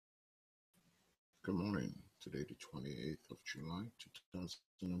Good morning. Today, the 28th of July,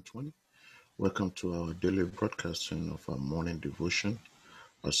 2020. Welcome to our daily broadcasting of our morning devotion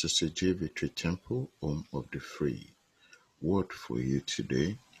at CCG Victory Temple, Home of the Free. Word for you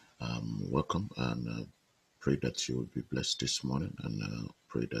today. Welcome and pray that you will be blessed this morning and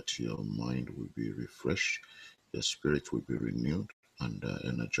pray that your mind will be refreshed, your spirit will be renewed and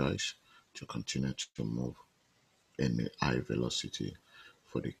energized to continue to move in a high velocity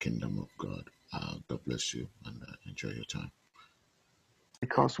for the kingdom of God. God bless you and enjoy your time.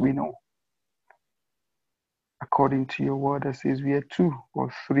 Because we know, according to your word, that says we are two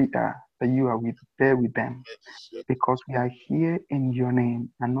or three are, that you are there with them. Yes. Because we are here in your name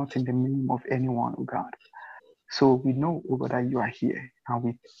and not in the name of anyone, oh God. So we know, oh God, that you are here, and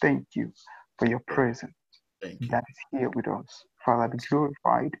we thank you for your presence Thank you. that is here with us. Father, be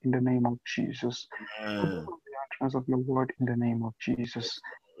glorified in the name of Jesus. For the utterance of your word in the name of Jesus.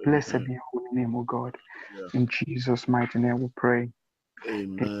 Blessed be your holy name, O God. Yeah. In Jesus' mighty name we pray.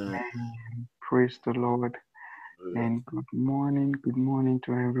 Amen. Amen. Praise the Lord. And good morning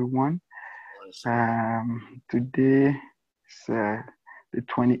to everyone. Today is the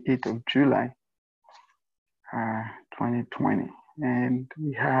 28th of July, 2020, and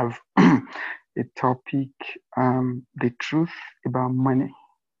we have a topic, the truth about money.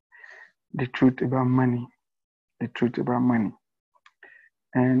 The truth about money. The truth about money.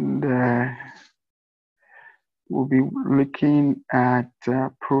 And we'll be looking at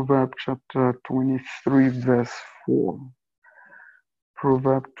Proverbs chapter 23, verse 4.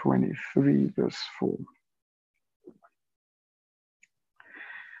 Proverbs 23, verse 4.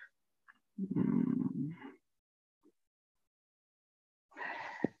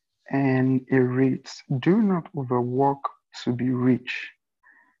 And it reads, do not overwork to be rich,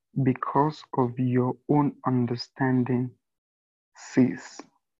 because of your own understanding cease.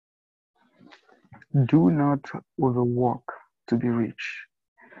 Do not overwork to be rich,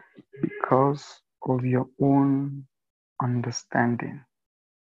 because of your own understanding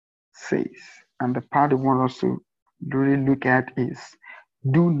cease. And the part I want us to really look at is,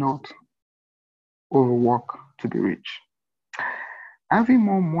 do not overwork to be rich. Having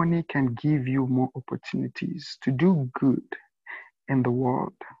more money can give you more opportunities to do good in the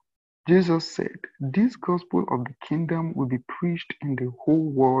world. Jesus said, this gospel of the kingdom will be preached in the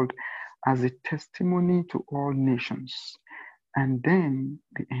whole world as a testimony to all nations, and then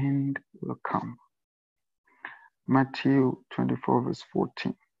the end will come. Matthew 24, verse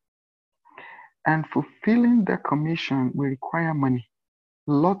 14. And fulfilling that commission will require money,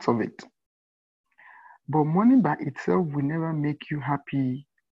 lots of it. But money by itself will never make you happy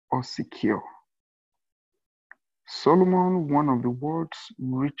or secure. Solomon, one of the world's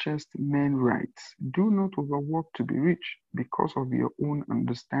richest men, writes, do not overwork to be rich, because of your own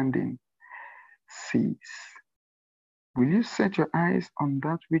understanding cease. Will you set your eyes on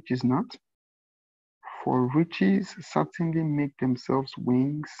that which is not? For riches certainly make themselves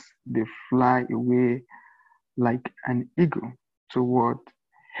wings, they fly away like an eagle toward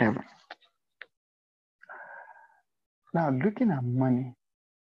heaven. Now, looking at money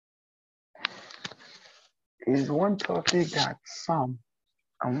is one topic that some,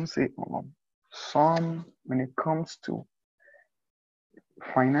 I won't say all, some, when it comes to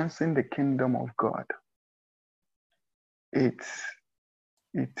financing the kingdom of God, it's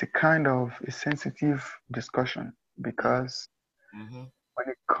a kind of a sensitive discussion, because when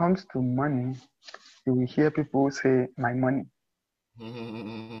it comes to money, you will hear people say, my money,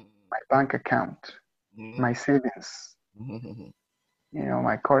 my bank account, my savings,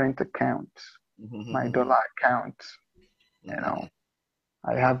 my current account, my dollar account,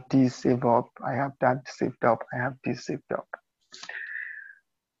 I have this saved up, I have that saved up, I have this saved up.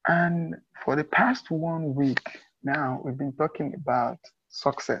 And for the past 1 week now, we've been talking about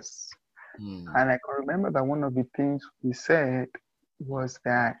success. And I can remember that one of the things we said was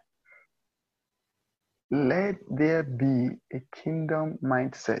that let there be a kingdom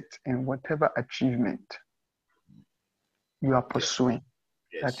mindset in whatever achievement you are pursuing.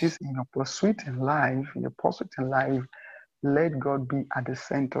 Yes. That is, in your pursuit in life, let God be at the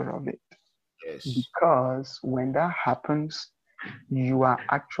center of it. Yes. Because when that happens, you are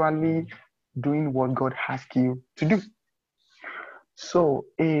actually doing what God asked you to do. So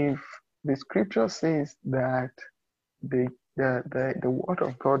if the scripture says that the word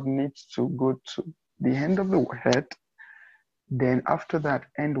of God needs to go to the end of the word, then after that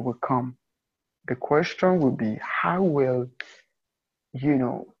end will come. The question will be, how will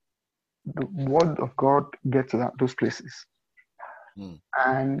the word of God get to those places?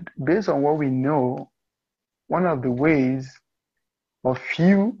 And based on what we know, one of the ways, or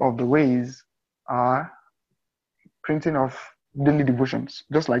few of the ways printing of daily devotions,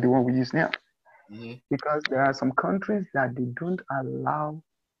 just like the one we use now. Mm-hmm. Because there are some countries that they don't allow,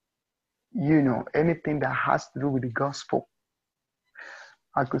 anything that has to do with the gospel.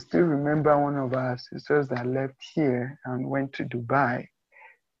 I could still remember one of our sisters that left here and went to Dubai.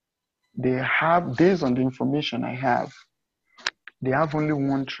 They have, based on the information I have, they have only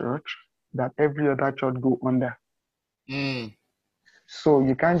one church that every other church go under. Mm. So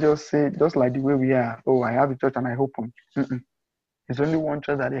you can't just say, just like the way we are, oh, I have a church and I open. It's only one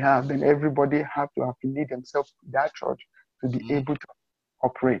church that they have. Then everybody have to affiliate themselves to that church to be able to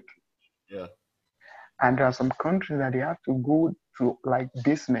operate. Yeah. And there are some countries that they have to go to like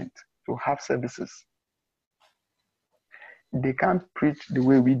basement to have services. They can't preach the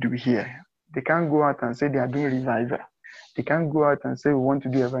way we do here. They can't go out and say they are doing revival. They can't go out and say we want to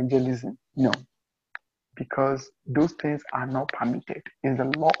do evangelism. No, because those things are not permitted. It's the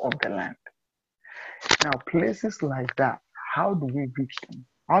law of the land. Now, places like that, how do we reach them?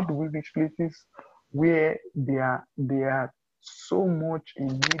 How do we reach places where they are so much in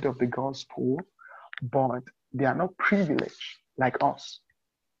need of the gospel, but they are not privileged like us?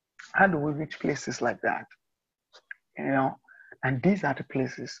 How do we reach places like that? And these are the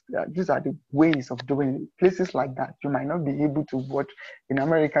places, these are the ways of doing it. Places like that, you might not be able to watch. In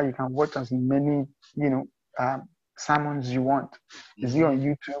America, you can watch as many, sermons you want. Is he on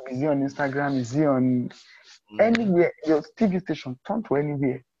YouTube? Is he on Instagram? Is he on anywhere? Your TV station, turn to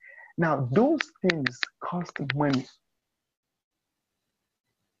anywhere. Now, those things cost money.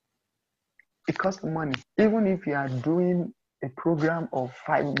 It costs money. Even if you are doing a program of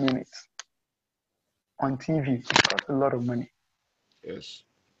 5 minutes on TV, it costs a lot of money. Yes.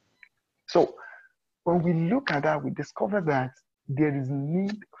 So when we look at that, we discover that there is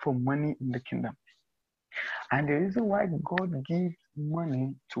need for money in the kingdom. And the reason why God gives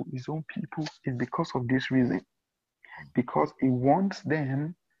money to his own people is because of this reason. Because he wants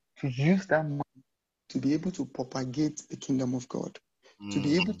them to use that money to be able to propagate the kingdom of God, to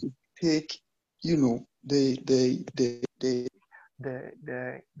be able to take, the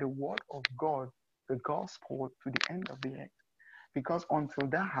word of God, the gospel, to the end of the earth. Because until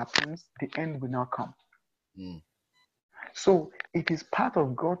that happens, the end will not come. So it is part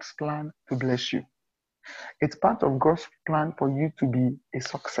of God's plan to bless you. It's part of God's plan for you to be a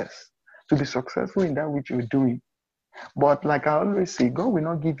success, to be successful in that which you're doing. But like I always say, God will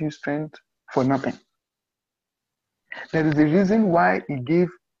not give you strength for nothing. There is a reason why he gave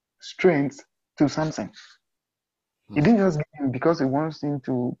strength to Samson. He didn't just give him because he wants him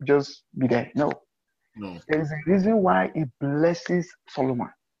to just be there. No. There is a reason why he blesses Solomon.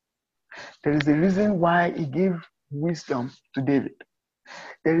 There is a reason why he gave wisdom to David.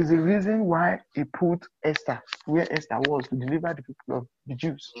 There is a reason why he put Esther where Esther was to deliver the people of the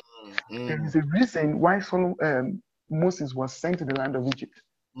Jews. There is a reason why Moses was sent to the land of Egypt.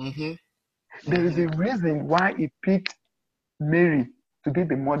 There is a reason why he picked Mary to be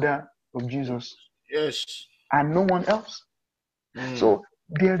the mother of Jesus. Yes. And no one else. So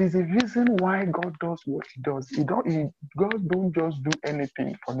there is a reason why God does what he does. God don't just do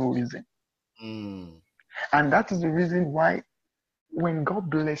anything for no reason. And that is the reason why when God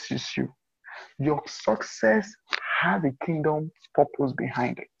blesses you, your success has a kingdom purpose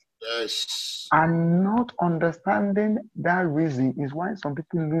behind it. Yes. And not understanding that reason is why some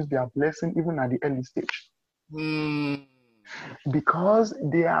people lose their blessing even at the early stage. Because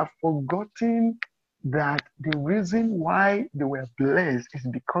they have forgotten that the reason why they were blessed is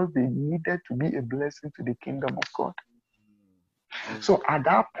because they needed to be a blessing to the kingdom of God. So at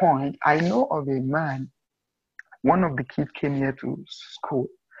that point, I know of a man, one of the kids came here to school.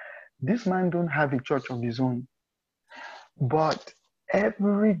 This man don't have a church of his own. But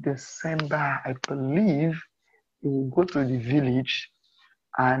every December, I believe, he will go to the village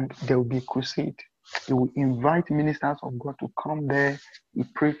and there will be a crusade. He will invite ministers of God to come there. We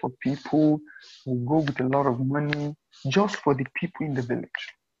pray for people. We go with a lot of money just for the people in the village.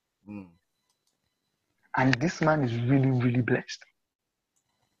 And this man is really, really blessed.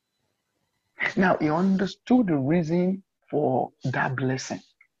 Now, he understood the reason for that blessing.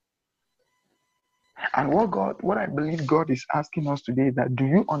 And what I believe God is asking us today is that, do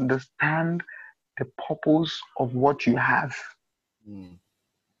you understand the purpose of what you have?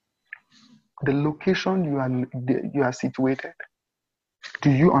 The location you are situated.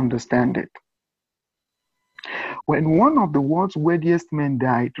 Do you understand it? When one of the world's wealthiest men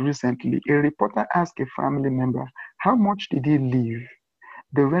died recently, a reporter asked a family member, how much did he leave?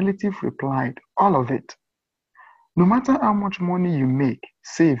 The relative replied, all of it. No matter how much money you make,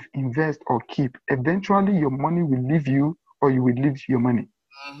 save, invest, or keep, eventually your money will leave you or you will leave your money.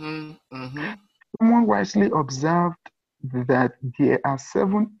 Someone wisely observed that there are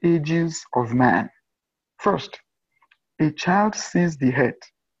 7 ages of man. First, a child sees the head.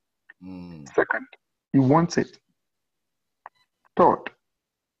 Second, he wants it. Third,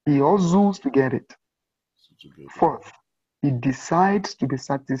 he hustles to get it. Fourth, he decides to be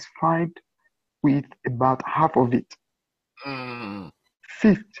satisfied with about half of it.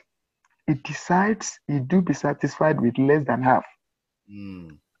 Fifth, he decides he do be satisfied with less than half.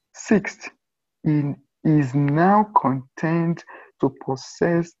 Sixth, he is now content to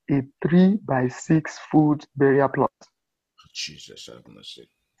possess a 3x6 foot burial plot. Jesus have mercy.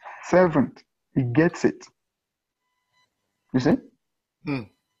 Seventh, he gets it. You see?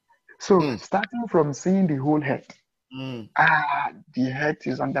 So starting from seeing the whole head, the head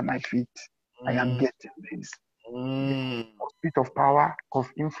is under my feet. I am getting this. Of bit of power, of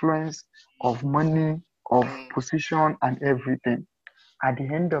influence, of money, of position, and everything. At the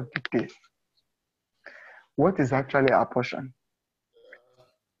end of the day, what is actually our portion?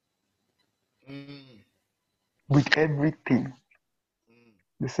 With everything,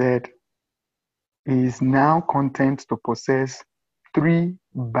 they said, he is now content to possess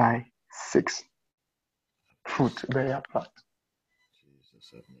 3x6 foot burial plot.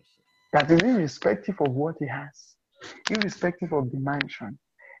 That is irrespective of what he has, irrespective of the mansion,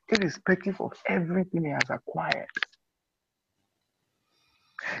 irrespective of everything he has acquired.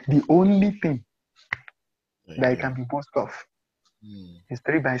 The only thing that he can be boast of is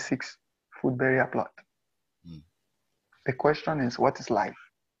 3x6 foot burial plot. The question is, what is life?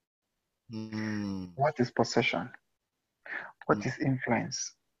 What is possession? What is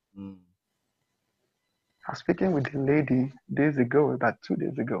influence? I was speaking with a lady days ago, about 2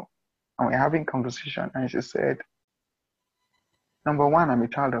 days ago, and we're having conversation, and she said, number one, I'm a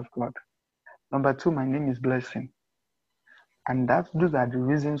child of God. Number two, my name is Blessing. And those are the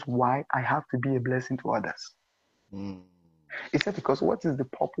reasons why I have to be a blessing to others. He said, because what is the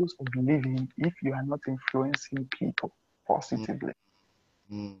purpose of living if you are not influencing people positively?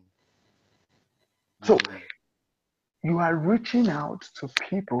 So you are reaching out to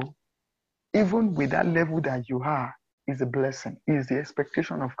people, even with that level that you are, is a blessing, is the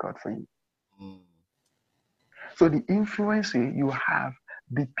expectation of God for you. So the influence you have,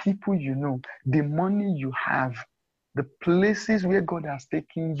 the people you know, the money you have, the places where God has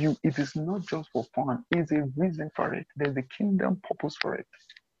taken you, it is not just for fun. It's a reason for it. There's a kingdom purpose for it.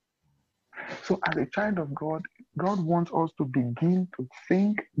 So as a child of God, God wants us to begin to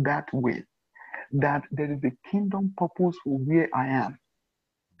think that way, that there is a kingdom purpose for where I am.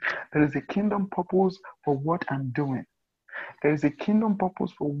 There is a kingdom purpose for what I'm doing. There is a kingdom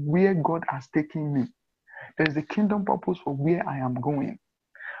purpose for where God has taken me. There is a kingdom purpose for where I am going.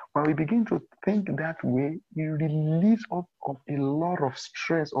 When we begin to think that way, we release of a lot of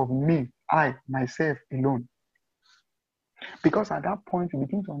stress of me, I, myself alone. Because at that point, we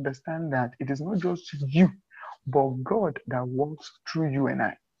begin to understand that it is not just you, but God that works through you and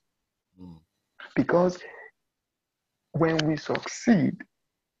I. Because when we succeed,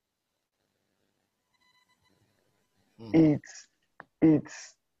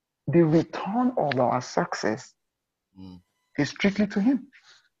 it's the return of our success is strictly to Him.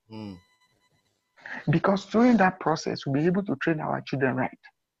 Because during that process, we'll be able to train our children right.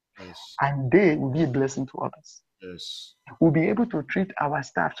 Yes. And they will be a blessing to others. Yes. We'll be able to treat our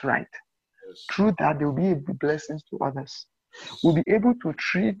staff right. Yes. Through that, they will be blessings to others. Yes. We'll be able to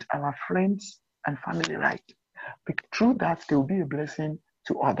treat our friends and family right. But through that, they will be a blessing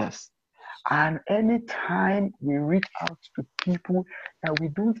to others. And anytime we reach out to people that we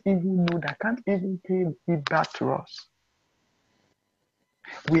don't even know, that can't even pay it back to us,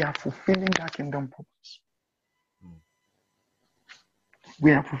 we are fulfilling that kingdom purpose.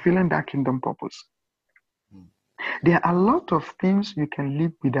 We are fulfilling that kingdom purpose. There are a lot of things you can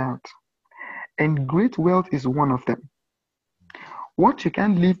live without, and great wealth is one of them. What you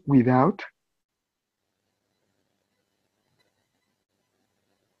can live without,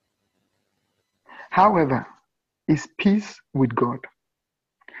 however, is peace with God,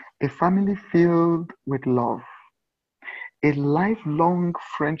 a family filled with love, a lifelong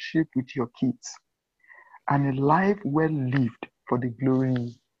friendship with your kids, and a life well lived for the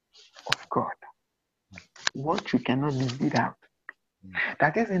glory of God. What you cannot live without.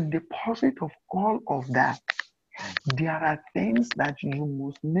 That is, in deposit of all of that, there are things that you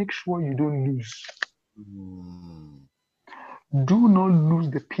must make sure you don't lose. Do not lose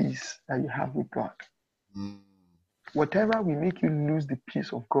the peace that you have with God. Whatever will make you lose the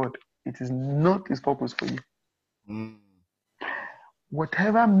peace of God, it is not His purpose for you.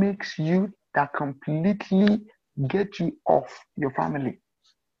 Whatever makes you that completely get you off your family,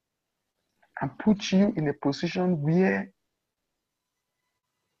 and put you in a position where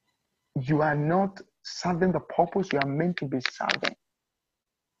you are not serving the purpose you are meant to be serving.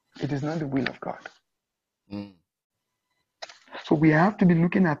 It is not the will of God. Mm. So we have to be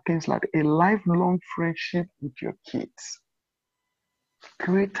looking at things like a lifelong friendship with your kids.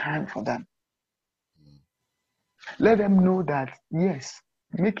 Create time for them. Let them know that, yes,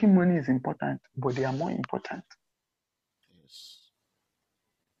 making money is important, but they are more important. Yes.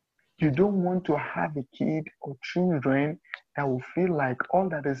 You don't want to have a kid or children that will feel like all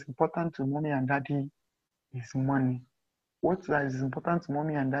that is important to mommy and daddy is money. What that is important to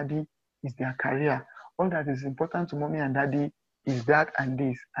mommy and daddy is their career. All that is important to mommy and daddy is that and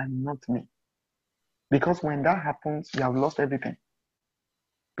this and not me. Because when that happens, you have lost everything.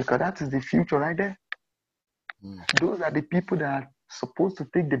 Because that is the future right there. Mm. Those are the people that are supposed to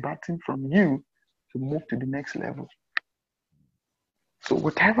take the baton from you to move to the next level. So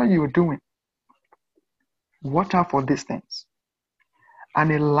whatever you're doing, watch out for these things.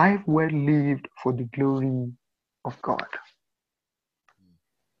 And a life well lived for the glory of God.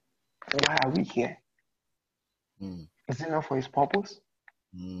 Why are we here? Mm. Is it not for his purpose?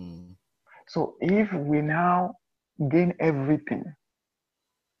 Mm. So if we now gain everything,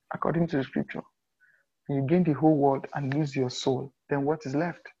 according to the scripture, you gain the whole world and lose your soul, then what is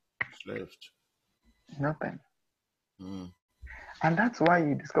left? It's left. Nothing. Mm. And that's why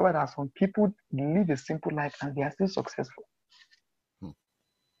you discover that some people live a simple life and they are still successful. Mm.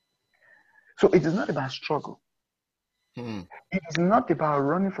 So it is not about struggle. Mm. It is not about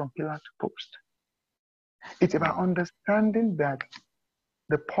running from pillar to post. It's about understanding that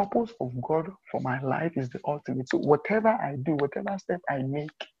the purpose of God for my life is the ultimate. So whatever I do, whatever step I make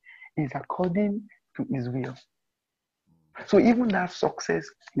is according to his will. So even that success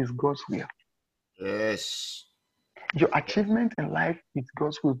is God's will. Yes. Your achievement in life is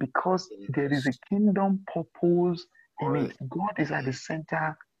God's will because there is a kingdom purpose in it. God is at the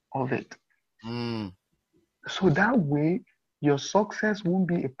center of it. Mm. So that way, your success won't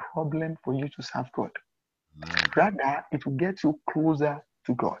be a problem for you to serve God. Rather, it will get you closer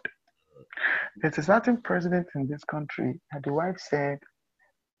to God. There's a certain president in this country, and the wife said,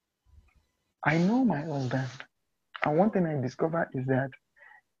 I know my husband. And one thing I discovered is that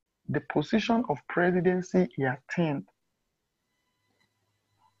the position of presidency he attained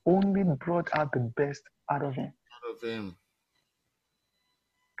only brought out the best out of him. Out of him.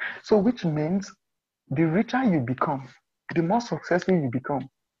 So, which means the richer you become, the more successful you become,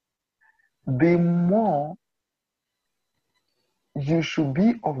 the more you should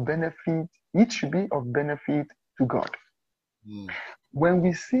be of benefit, it should be of benefit to God. Mm. When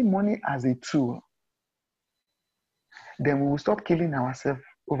we see money as a tool, then we will stop killing ourselves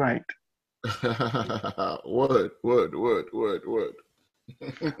over it. Word.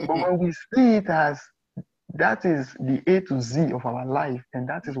 But when we see it as that is the A to Z of our life, then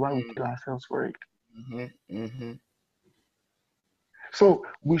that is why we kill ourselves for it. Mm-hmm. Mm-hmm. So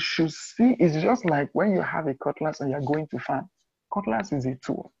we should see it's just like when you have a cutlass and you're going to farm. Cutlass is a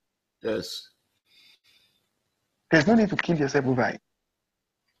tool. Yes. There's no need to kill yourself over it.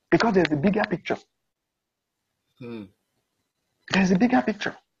 Because there's a bigger picture. Mm. There's a bigger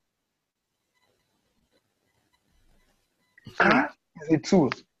picture. Car is a tool.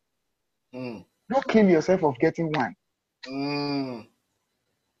 Mm. Don't kill yourself of getting one. Mm.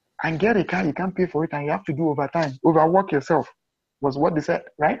 And get a car, you can't pay for it and you have to do overtime. Overwork yourself was what they said,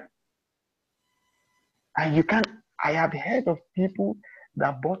 right? And you can't. I have heard of people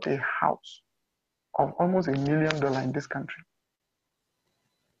that bought a house of almost $1 million in this country.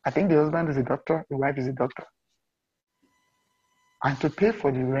 I think the husband is a doctor, the wife is a doctor. And to pay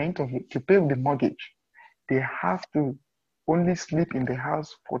for the rent of it, to pay the mortgage, they have to only sleep in the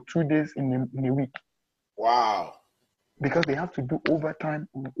house for 2 days in a week. Wow. Because they have to do overtime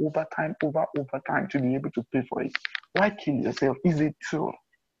to be able to pay for it. Why kill yourself? It's a tool.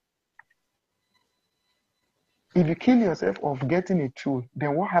 If you kill yourself of getting a tool,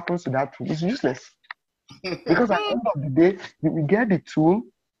 then what happens to that tool? It's useless. Because at the end of the day, you will get the tool,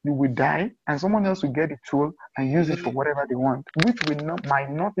 you will die, and someone else will get the tool and use it for whatever they want, which might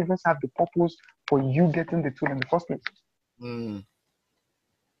not even serve the purpose for you getting the tool in the first place. Mm.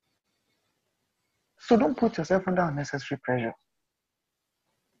 So don't put yourself under unnecessary pressure.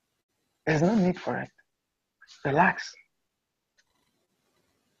 There's no need for it. Relax.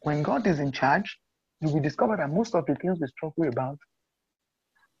 When God is in charge, you will discover that most of the things we struggle about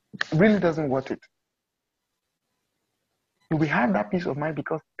really doesn't worth it. You will have that peace of mind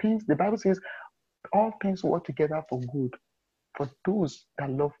because things, the Bible says, all things work together for good for those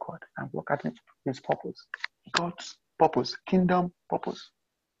that love God and work at his purpose. God's purpose, kingdom purpose.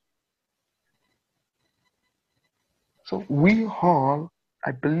 So we all,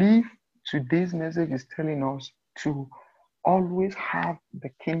 I believe today's message is telling us to always have the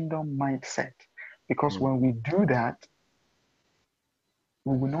kingdom mindset. Because when we do that,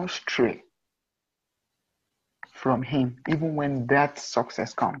 we will not stray from him, even when that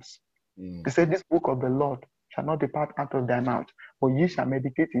success comes. He said, this book of the Lord shall not depart out of thy mouth, but ye shall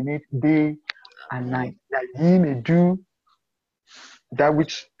meditate in it day and night, that ye may do that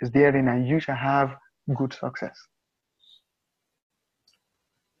which is therein, and you shall have good success.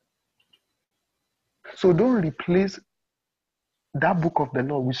 So don't replace that book of the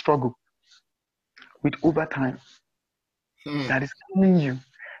law with struggle, with overtime that is killing you,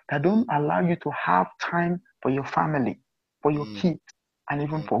 that don't allow you to have time for your family, for your kids, and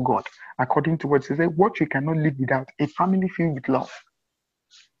even for God. According to what it says, what you cannot live without, a family filled with love,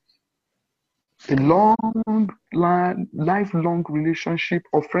 a lifelong relationship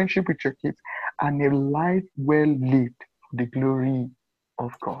or friendship with your kids, and a life well lived for the glory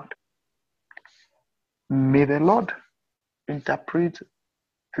of God. May the Lord interpret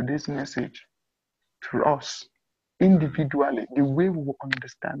today's message to us individually the way we will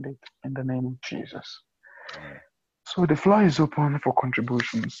understand it, in the name of Jesus. So the floor is open for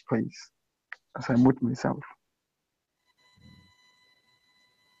contributions, please, as I mute myself.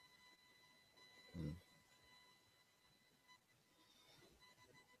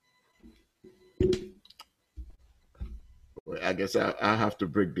 Well, I guess I have to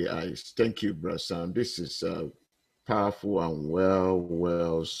break the ice. Thank you, Brother Sam. This is powerful and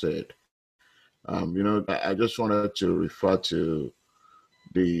well said. I just wanted to refer to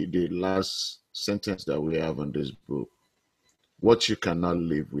the last sentence that we have in this book. What you cannot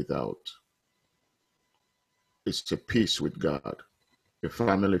live without. It's a peace with God, a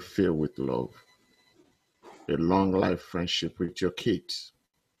family filled with love, a long life friendship with your kids,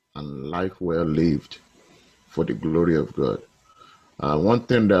 and life well lived for the glory of God. One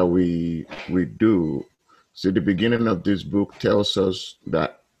thing that we do, see, the beginning of this book tells us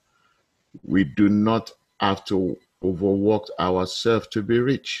that we do not have to overwork ourselves to be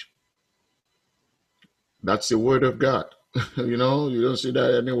rich. That's the word of God. You don't see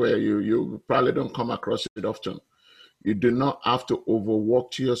that anywhere. You probably don't come across it often. You do not have to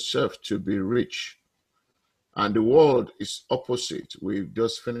overwork yourself to be rich. And the world is opposite. We've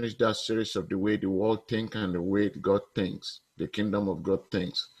just finished that series of the way the world thinks and the way God thinks, the kingdom of God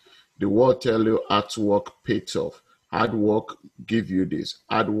thinks. The world tell you hard work pays off. Hard work give you this.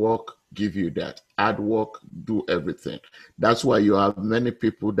 Hard work give you that. Hard work do everything. That's why you have many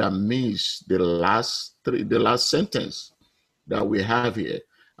people that miss the last sentence that we have here,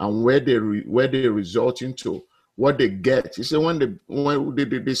 and where they result into, what they get. You see, when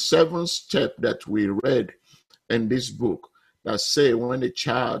the seventh step that we read in this book, that say when the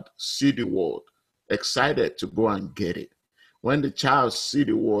child see the word, excited to go and get it. When the child see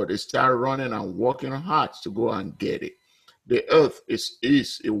the word, they start running and working hard to go and get it. The earth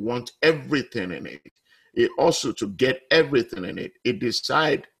it wants everything in it. It also, to get everything in it, it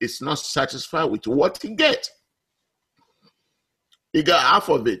decide it's not satisfied with what it gets. He got half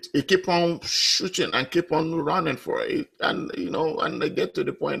of it. He keep on shooting and keep on running for it. And, and they get to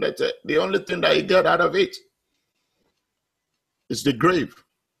the point that the only thing that he got out of it is the grave.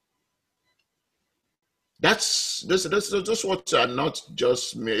 That's what are not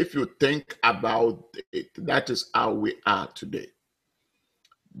just me. If you think about it, that is how we are today.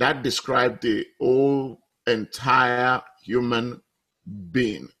 That describes the whole entire human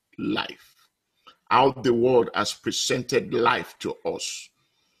being life. How the world has presented life to us.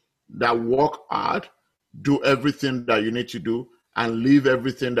 That work hard, do everything that you need to do, and leave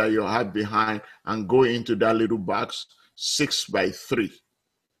everything that you have behind and go into that little box 6x3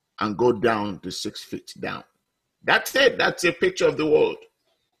 and go down to 6 feet down. That's it. That's a picture of the world.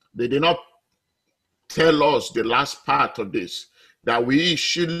 They did not tell us the last part of this, that we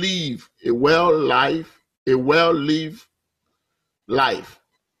should live a well-lived life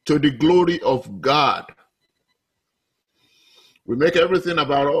to the glory of God. We make everything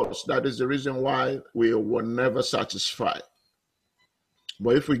about us. That is the reason why we were never satisfied.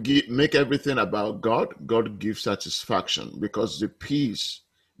 But if we make everything about God, God gives satisfaction, because the peace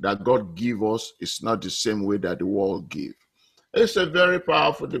that God gives us is not the same way that the world gives. It's a very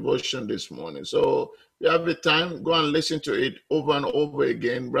powerful devotion this morning. So if you have the time, go and listen to it over and over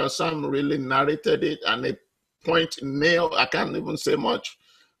again. Brother Sam really narrated it, and a point nail. I can't even say much,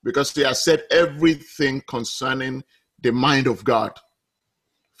 because he has said everything concerning the mind of God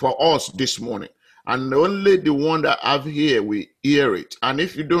for us this morning. And only the one that have here, we hear it. And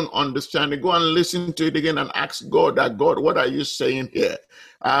if you don't understand it, go and listen to it again and ask God, God, what are you saying here?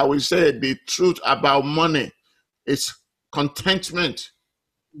 We say the truth about money is Contentment.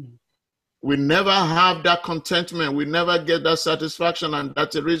 We never have that contentment. We never get that satisfaction. And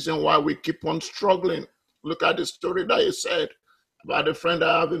that's the reason why we keep on struggling. Look at the story that you said about a friend that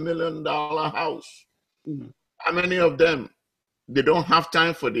have $1 million house. How many of them, they don't have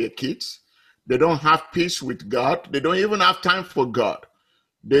time for their kids? They don't have peace with God. They don't even have time for God.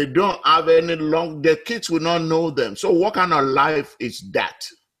 They don't have any their kids will not know them. So what kind of life is that?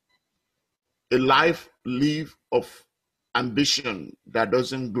 A life lived of ambition that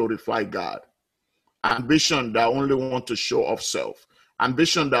doesn't glorify God. Ambition that only want to show off self.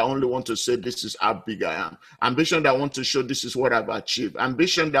 Ambition that only want to say this is how big I am. Ambition that want to show this is what I've achieved.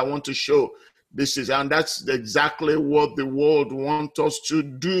 Ambition that want to show this is, and that's exactly what the world wants us to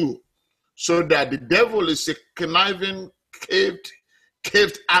do. So that the devil is a conniving,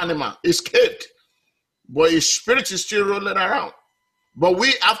 caved animal. He's caved. But his spirit is still rolling around. But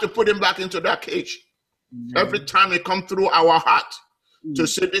we have to put him back into that cage. Every time he comes through our heart to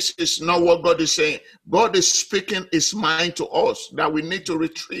say this is not what God is saying. God is speaking his mind to us that we need to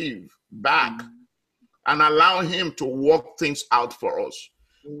retrieve back and allow him to work things out for us.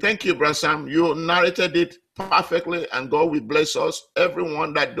 Thank you, Brother Sam. You narrated it perfectly, and God will bless us.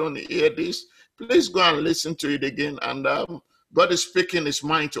 Everyone that don't hear this, please go and listen to it again. And God is speaking his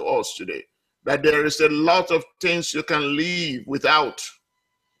mind to us today, that there is a lot of things you can live without.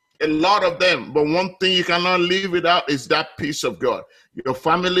 A lot of them. But one thing you cannot live without is that peace of God. Your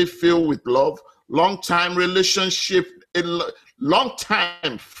family filled with love, long-time relationship,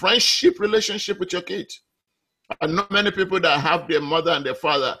 long-time friendship relationship with your kids. I know many people that have their mother and their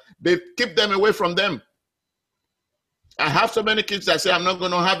father, they keep them away from them. I have so many kids that say, I'm not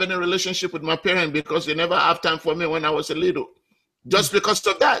going to have any relationship with my parents because they never have time for me when I was a little. Just because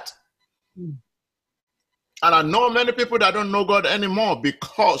of that. And I know many people that don't know God anymore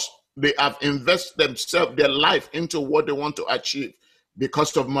because they have invested themselves, their life into what they want to achieve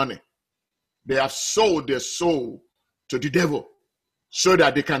because of money. They have sold their soul to the devil so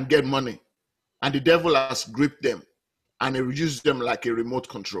that they can get money. And the devil has gripped them and he uses them like a remote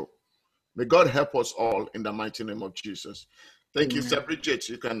control. May God help us all in the mighty name of Jesus. Thank you, Sir Bridget.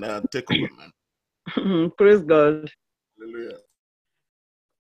 You can take over, man. Praise God. Hallelujah.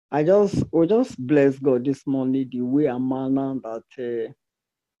 We just bless God this morning, the way and manner that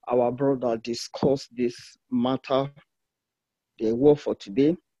our brother discussed this matter, the word for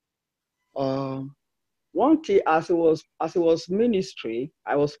today. One thing, as it was ministry,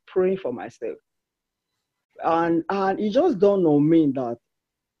 I was praying for myself. And it just dawned on me that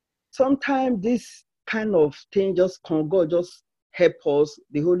sometimes this kind of thing God just help us.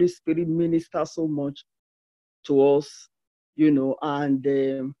 The Holy Spirit ministers so much to us,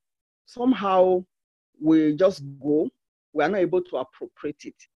 and somehow we just go. We are not able to appropriate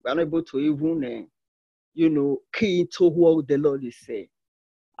it. We are not able to even, key into what the Lord is saying.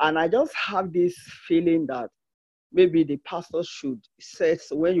 And I just have this feeling that maybe the pastor should say,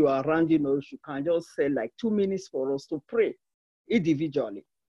 so when you are rounding us, you can just say like 2 minutes for us to pray individually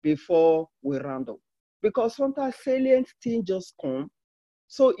before we round up. Because sometimes salient things just come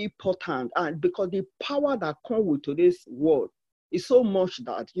so important, and because the power that comes with today's world is so much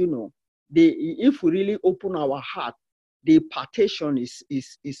that, if we really open our heart, the partition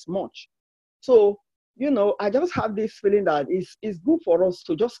is much. So, I just have this feeling that it's good for us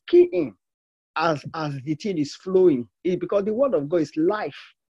to just key in as the thing is flowing, because the word of God is life.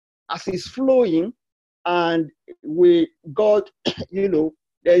 As it's flowing, and God,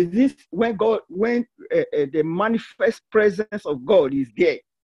 there's this when the manifest presence of God is there,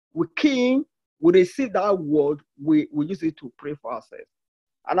 we key in, we receive that word, we use it to pray for ourselves.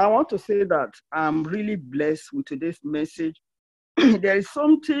 And I want to say that I'm really blessed with today's message. There is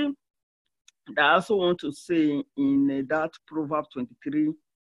something that I also want to say in that Proverbs 23,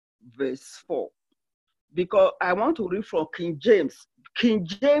 verse 4, because I want to read from King James. King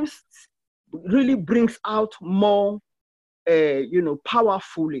James really brings out more,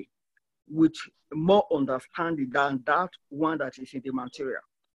 powerfully, with more understanding than that one that is in the material.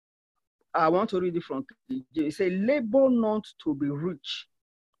 I want to read it from King James. It says, labor not to be rich,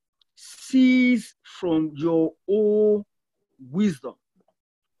 cease from your own wisdom.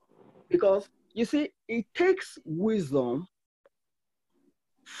 Because, you see, it takes wisdom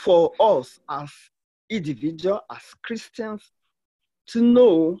for us as individuals, as Christians, to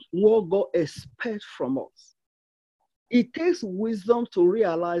know what God expects from us. It takes wisdom to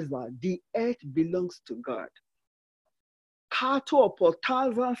realize that the earth belongs to God. Cattle upon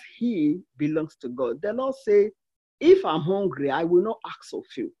thousands here belongs to God. The Lord says, if I'm hungry, I will not ask of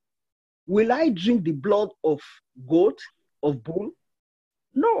you. Will I drink the blood of goat, of bull?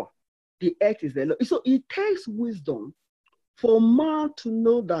 No. The earth is the Lord. So it takes wisdom for man to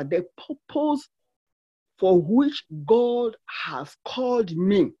know that the purpose for which God has called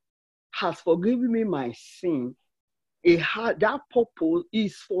me, has forgiven me my sin, that purpose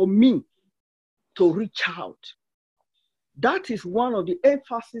is for me to reach out. That is one of the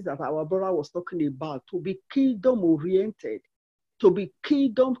emphasis that our brother was talking about, to be kingdom oriented, to be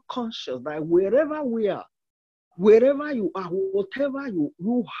kingdom conscious, that wherever we are, wherever you are, whatever you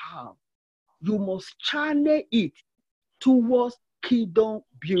have, you must channel it towards kingdom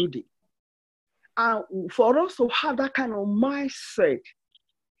building. And for us to have that kind of mindset,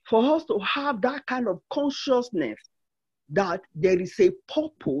 for us to have that kind of consciousness that there is a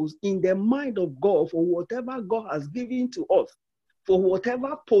purpose in the mind of God for whatever God has given to us, for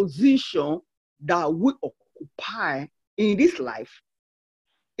whatever position that we occupy in this life,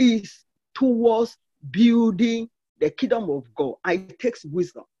 is towards building the kingdom of God. And it takes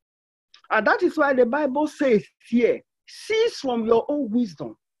wisdom. And that is why the Bible says here, cease from your own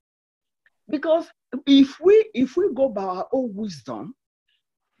wisdom. Because if we go by our own wisdom,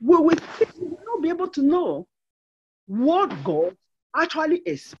 we will not be able to know what God actually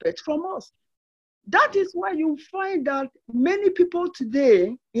expects from us. That is why you find that many people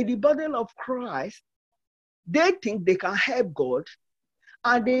today in the body of Christ, they think they can help God,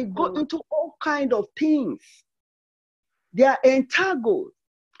 and they go into all kinds of things. They are entangled.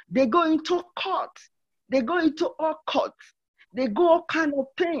 They go into court. They go into all courts. They go all kind of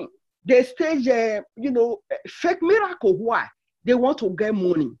things. They stage, fake miracle. Why? They want to get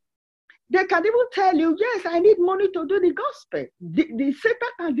money. They can even tell you, yes, I need money to do the gospel. The Satan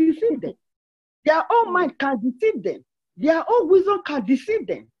can deceive them. Their own mind can deceive them. Their own wisdom can deceive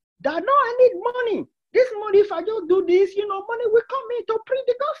them. That, no, I need money. This money, if I just do this, money will come in to preach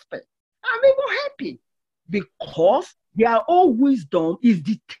the gospel. I'm even happy. Because their own wisdom is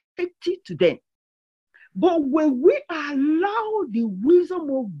dictated to them. But when we allow the wisdom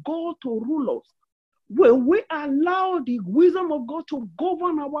of God to rule us, when we allow the wisdom of God to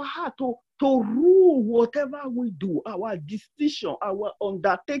govern our heart, to rule whatever we do, our decision, our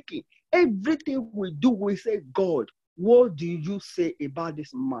undertaking, everything we do, we say, God, what do you say about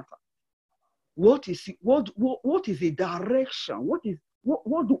this matter? What is the direction?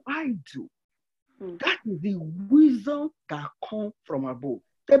 What do I do? That is the wisdom that comes from above.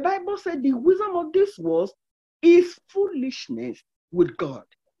 The Bible said the wisdom of this world is foolishness with God.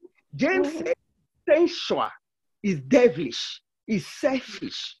 James said, sensual, is devilish, is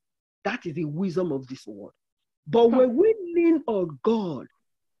selfish. That is the wisdom of this world. But when we lean on God,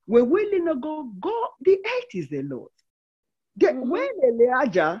 the earth is the Lord. When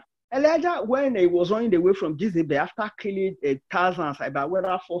Elijah, when he was running away from Jezebel after killing thousands, about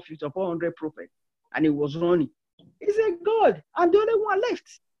whether 450 or 400 prophets, and he was running, he said, God, I'm the only one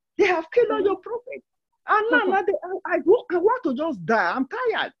left. They have killed all your prophets. And now I want to just die. I'm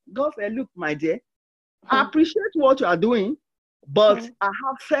tired. God said, look, my dear, I appreciate what you are doing, but I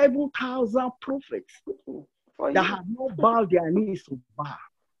have 7,000 prophets that have not bowed their knees to bow.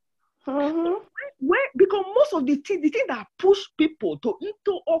 Because most of the things that push people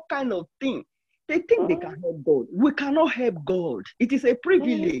into all kind of things, they think they can help God. We cannot help God. It is a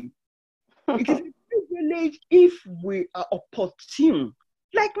privilege. It is a privilege if we are opportune.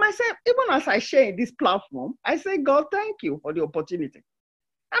 Like myself, even as I share this platform, I say, God, thank you for the opportunity.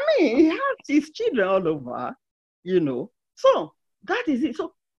 I mean, he has his children all over, So that is it.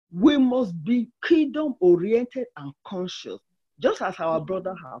 So we must be kingdom-oriented and conscious. Just as our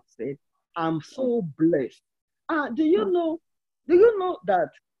brother has said, I'm so blessed. Do you know that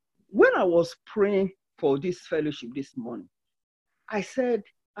when I was praying for this fellowship this morning, I said,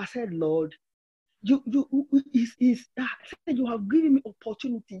 Lord, you have given me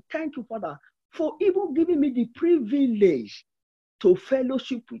opportunity. Thank you, Father, for even giving me the privilege to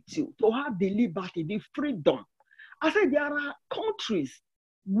fellowship with you, to have the liberty, the freedom. I said there are countries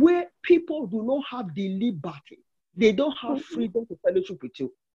where people do not have the liberty. They don't have freedom to fellowship with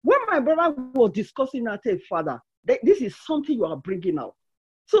you. When my brother was discussing, I said, Father, this is something you are bringing out.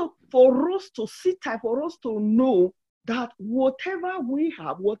 So for us to sit tight, for us to know that whatever we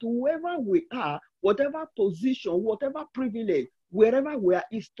have, whatever we are, whatever position, whatever privilege, wherever we are,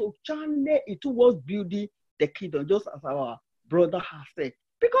 is to channel it towards building the kingdom, just as our brother has said.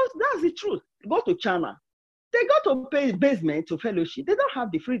 Because that's the truth. Go to China. They go to pay basement to fellowship. They don't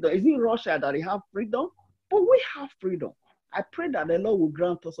have the freedom. Is it Russia that they have freedom? But we have freedom. I pray that the Lord will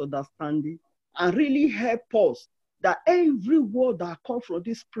grant us understanding and really help us that every word that comes from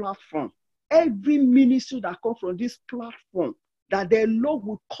this platform, every ministry that comes from this platform, that the Lord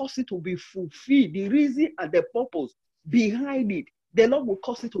will cause it to be fulfilled, the reason and the purpose behind it, the Lord will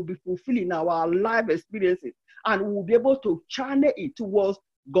cause it to be fulfilled in our life experiences, and we will be able to channel it towards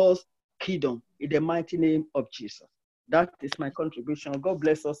God's kingdom in the mighty name of Jesus. That is my contribution. God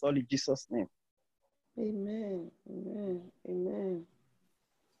bless us all in Jesus' name. Amen. Amen. Amen.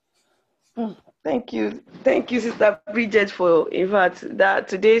 Thank you, Sister Bridget, for, in fact, that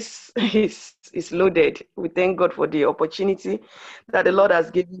today's is loaded. We thank God for the opportunity that the Lord has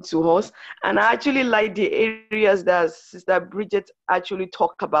given to us. And I actually like the areas that Sister Bridget actually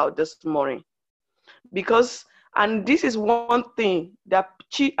talked about this morning. Because, and this is one thing that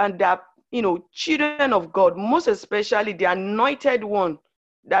children of God, most especially the anointed one,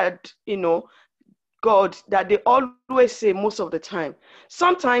 that, God, that they always say most of the time.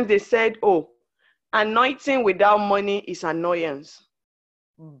 Sometimes they said, oh, anointing without money is annoyance.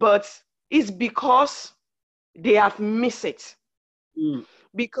 But it's because they have missed it.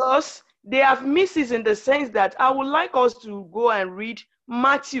 Because they have missed it in the sense that I would like us to go and read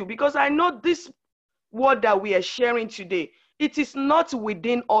Matthew, because I know this word that we are sharing today, it is not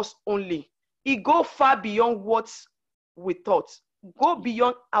within us only. It goes far beyond what we thought. Go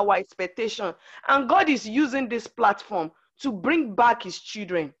beyond our expectation. And God is using this platform to bring back his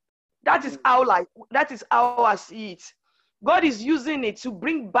children. That is how I see it. God is using it to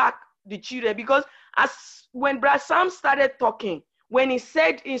bring back the children, because as when Brother Sam started talking, when he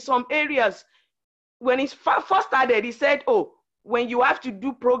said in some areas, when he first started, he said, oh, when you have to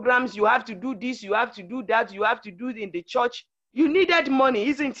do programs, you have to do this, you have to do that, you have to do it in the church, you needed money,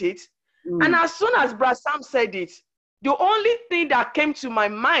 isn't it? And as soon as Brother Sam said it, the only thing that came to my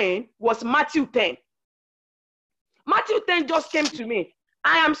mind was Matthew 10. Matthew 10 just came to me.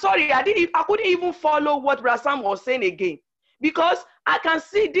 I am sorry, I couldn't even follow what Brother Sam was saying again, because I can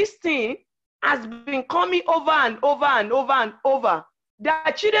see this thing has been coming over and over and over and over.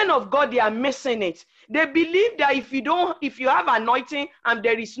 The children of God, they are missing it. They believe that if you have anointing and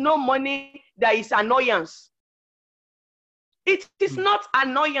there is no money, there is annoyance. It is not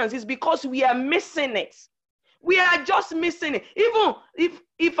annoyance, it's because we are missing it. We are just missing it. Even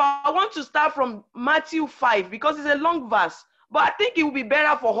if I want to start from Matthew 5, because it's a long verse, but I think it would be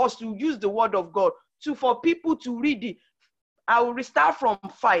better for us to use the word of God for people to read it. I will restart from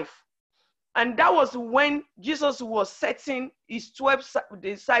 5. And that was when Jesus was setting his 12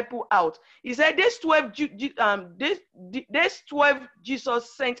 disciples out. He said, these 12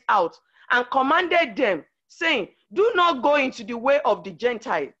 Jesus sent out and commanded them, saying, do not go into the way of the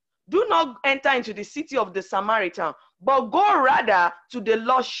Gentiles. Do not enter into the city of the Samaritan, but go rather to the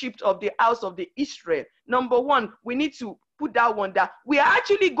lost sheep of the house of the Israel. Number one, we need to put that one that we are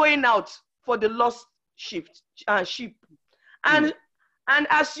actually going out for the lost sheep. And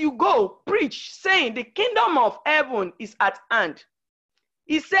as you go, preach, saying the kingdom of heaven is at hand.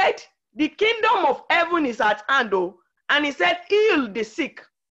 He said, the kingdom of heaven is at hand, oh. And he said, heal the sick,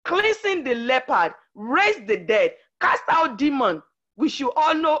 cleansing the leopard, raise the dead, cast out demons. We should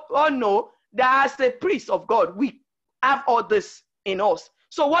all know that as a priest of God, we have all this in us.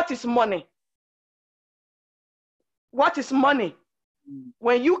 So what is money? What is money?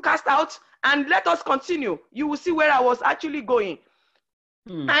 When you cast out, and let us continue, you will see where I was actually going.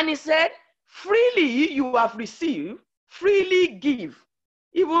 And he said, freely you have received, freely give,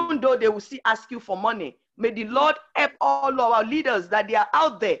 even though they will still ask you for money. May the Lord help all our leaders that they are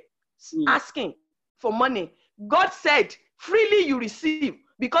out there asking for money. God said, freely you receive,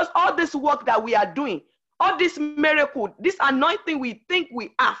 because all this work that we are doing, all this miracle, this anointing we think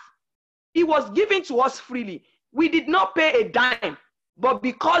we have, it was given to us freely. We did not pay a dime, but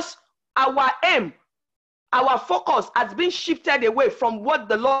because our aim, our focus has been shifted away from what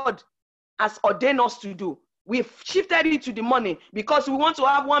the Lord has ordained us to do. We've shifted it to the money because we want to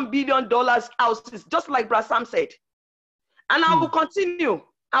have $1 billion houses, just like Brother Sam said. And I will continue.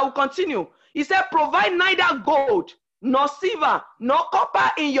 He said, provide neither gold, nor silver, nor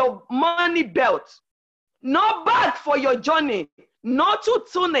copper in your money belt, nor bag for your journey, nor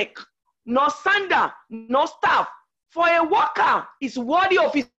tunic, nor sandal, nor staff. For a worker is worthy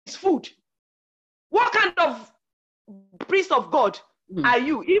of his food. What kind of priest of God are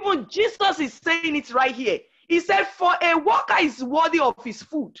you? Even Jesus is saying it right here. He said, for a worker is worthy of his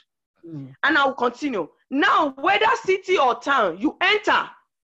food. And I will continue. Now, whether city or town you enter,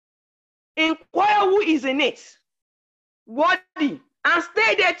 inquire who is in it, worthy, and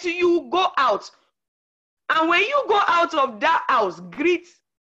stay there till you go out. And when you go out of that house, greet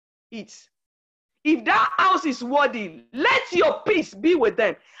it. If that house is worthy, let your peace be with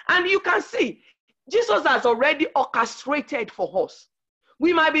them. And you can see, Jesus has already orchestrated for us.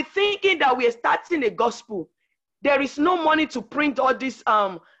 We might be thinking that we are starting a gospel. There is no money to print all these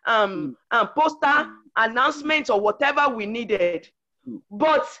poster announcements or whatever we needed.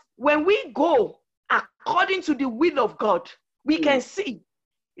 But when we go according to the will of God, we can see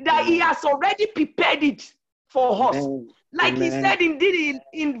that he has already prepared it for us. Like he said indeed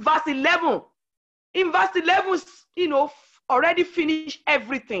in verse 11. In verse 11, already finished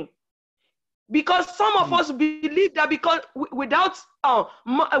everything. Because some of us believe that because without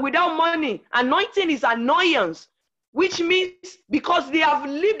money, anointing is annoyance, which means because they have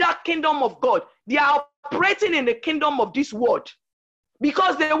lived that kingdom of God, they are operating in the kingdom of this world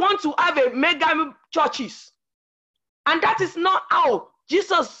because they want to have a mega churches. And that is not how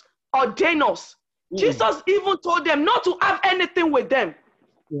Jesus ordained us. Jesus even told them not to have anything with them.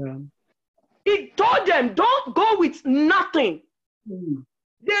 Yeah. He told them, don't go with nothing.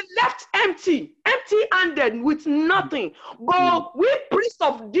 They left empty-handed with nothing. But we priests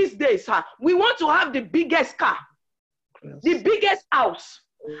of these days, we want to have the biggest car, the biggest house.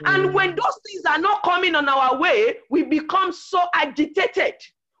 And when those things are not coming on our way, we become so agitated.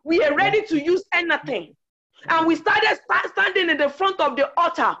 We are ready to use anything. And we started standing in the front of the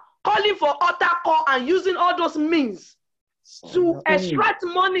altar, calling for altar call and using all those means to extract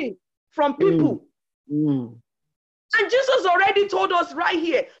money from people. And Jesus already told us right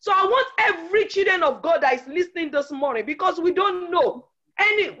here. So I want every children of God that is listening this morning, because we don't know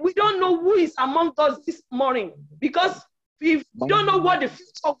who is among us this morning, because we don't know what the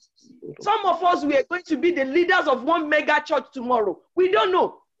future. Some of us, we are going to be the leaders of one mega church tomorrow. We don't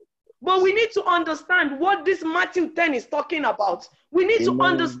know. But we need to understand what this Matthew 10 is talking about. We need to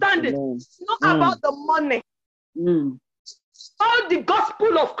understand it. It's not about the money. It's all the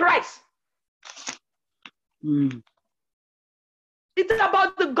gospel of Christ. It's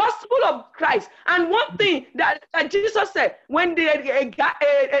about the gospel of Christ. And one thing that Jesus said, when a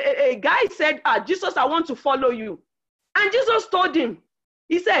guy said, Jesus, I want to follow you. And Jesus told him,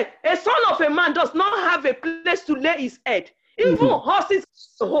 he said, a son of a man does not have a place to lay his head. Even horses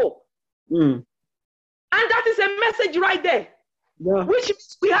a hole. And that is a message right there. Yeah. Which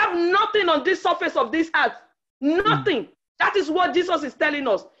means we have nothing on this surface of this earth. Nothing. That is what Jesus is telling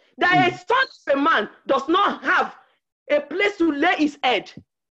us. That a son of a man does not have a place to lay his head.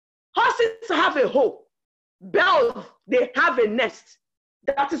 Horses have a hole. Birds, they have a nest.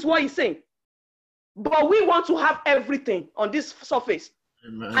 That is what he's saying. But we want to have everything on this surface.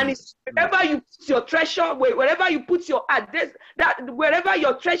 Amen. And it's wherever you put your treasure, wherever you put your heart, wherever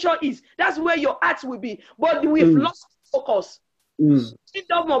your treasure is, that's where your heart will be. But we've lost focus.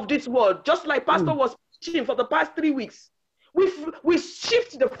 Kingdom of this world, just like Pastor was preaching for the past 3 weeks. We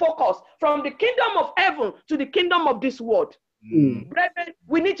shift the focus from the kingdom of heaven to the kingdom of this world. Brethren,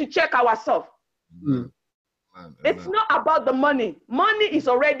 we need to check ourselves. It's not about the money. Money is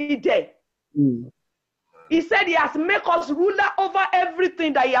already there. He said he has made us ruler over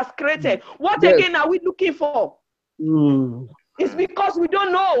everything that he has created. What again are we looking for? It's because we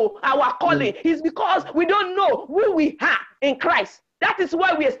don't know our calling. It's because we don't know who we are in Christ. That is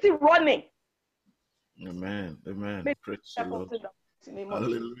why we are still running. Amen. Amen. Praise the Lord.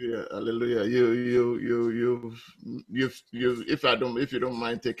 Hallelujah. Hallelujah. If you don't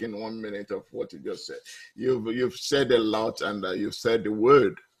mind taking 1 minute of what you just said, you've said a lot, and you've said the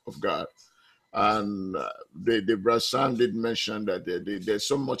word of God. And the brother Sam did mention that there's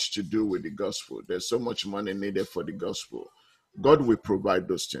so much to do with the gospel. There's so much money needed for the gospel. God will provide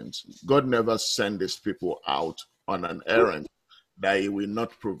those things. God never sends his people out on an errand that he will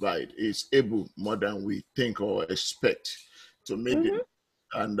not provide. He's able more than we think or expect to meet it.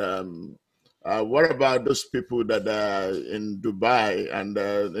 And what about those people that are in Dubai and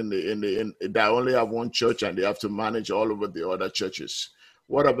they only have one church and they have to manage all over the other churches?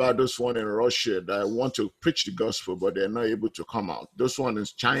 What about those one in Russia that want to preach the gospel, but they're not able to come out? Those one in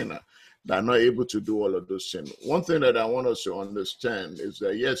China that are not able to do all of those things. One thing that I want us to understand is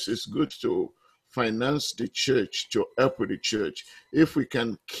that, yes, it's good to finance the church, to help with the church. If we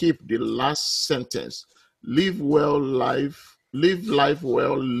can keep the last sentence, live life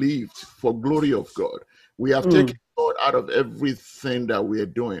well lived for glory of God. We have taken God out of everything that we are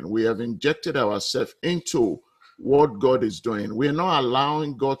doing. We have injected ourselves into what God is doing. We're not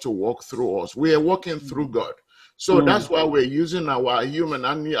allowing God to walk through us. We are walking through God. So that's why we're using our human.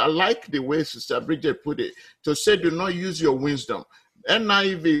 And I like the way Sister Bridget put it, to say, do not use your wisdom.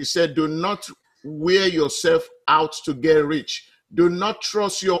 NIV said, do not wear yourself out to get rich. Do not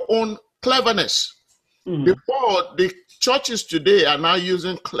trust your own cleverness. The churches today are now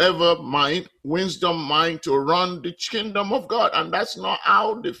using clever mind, wisdom mind to run the kingdom of God. And that's not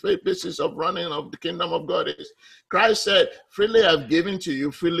how the faith basis of running of the kingdom of God is. Christ said, freely I've given to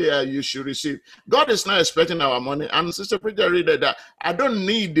you, freely you should receive. God is not expecting our money. And Sister Preacher read that I don't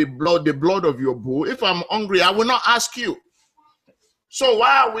need the blood of your bull. If I'm hungry, I will not ask you. So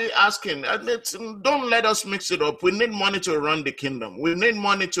why are we asking? Don't let us mix it up. We need money to run the kingdom. We need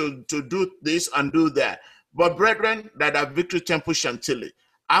money to do this and do that. But brethren, that are Victory Temple Chantilly,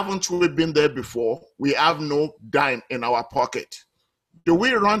 haven't we been there before? We have no dime in our pocket. Do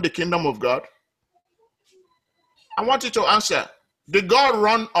we run the kingdom of God? I want you to answer. Did God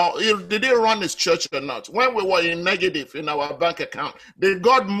run, or did he run his church or not? When we were in negative in our bank account, did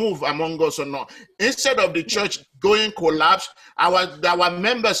God move among us or not? Instead of the church going collapse, our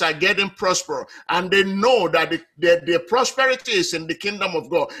members are getting prosperous, and they know that the prosperity is in the kingdom of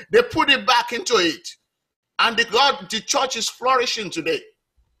God. They put it back into it, and the church is flourishing today.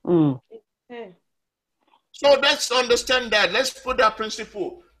 So let's understand that. Let's put that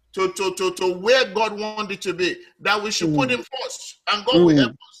principle to where God wanted it to be, that we should put him first, and God will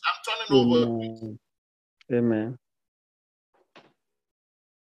help us. I'm turning over. Amen.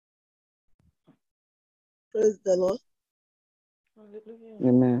 Praise the Lord.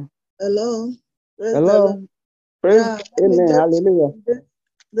 Amen. Hello. Praise Hello. the Lord. Praise. Amen. Hallelujah.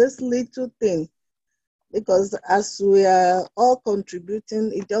 This little thing, because as we are all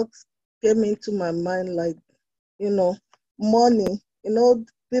contributing, it just came into my mind, like, money.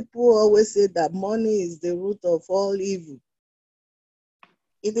 People always say that money is the root of all evil.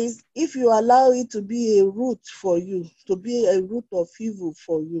 It is, if you allow it to be a root for you, to be a root of evil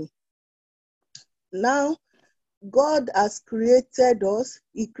for you. Now, God has created us.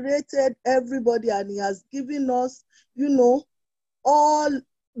 He created everybody, and he has given us, all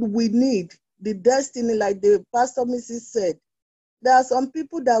we need, the destiny, like the Pastor Mrs. said. There are some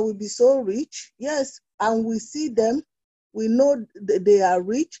people that will be so rich, yes, and we see them. We know they are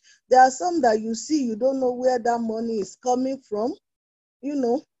rich. There are some that you see, you don't know where that money is coming from,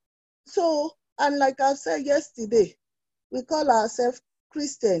 So, and like I said yesterday, we call ourselves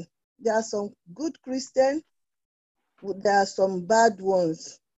Christian. There are some good Christians. There are some bad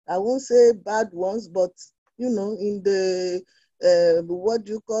ones. I won't say bad ones, but, in the, what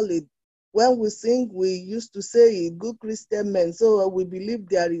do you call it? When we sing, we used to say good Christian men. So we believe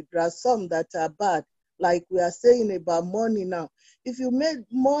there are some that are bad. Like we are saying about money now. If you make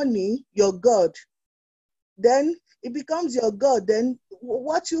money your God, then it becomes your God. Then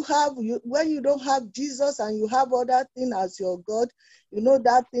what you have, when you don't have Jesus and you have other thing as your God,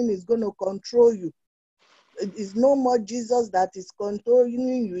 that thing is going to control you. It's no more Jesus that is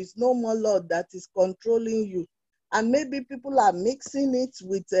controlling you. It's no more Lord that is controlling you. And maybe people are mixing it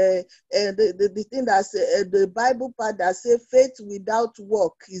with the thing that the Bible part that says faith without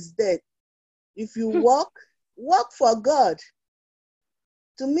work is dead. If you work for God.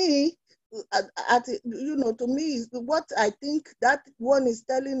 To me, to me, what I think that one is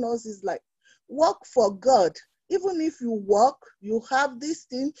telling us is like, work for God. Even if you work, you have this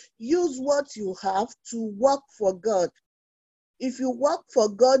thing, use what you have to work for God. If you work for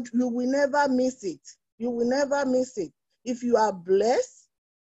God, you will never miss it. You will never miss it. If you are blessed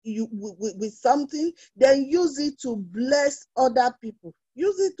with something, then use it to bless other people.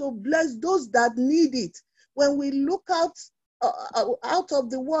 Use it to bless those that need it. When we look out of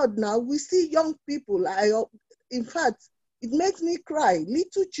the world now, we see young people. In fact, it makes me cry.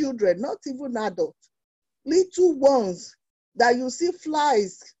 Little children, not even adults, little ones that you see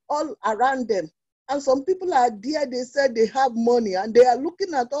flies all around them. And some people are there, they said they have money, and they are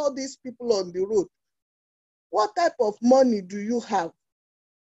looking at all these people on the road. What type of money do you have?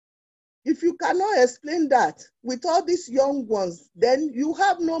 If you cannot explain that with all these young ones, then you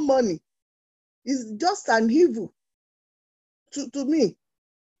have no money. It's just an evil to me.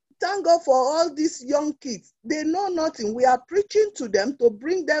 Thank God for all these young kids. They know nothing. We are preaching to them to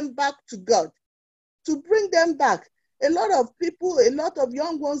bring them back to God, to bring them back. A lot of people, a lot of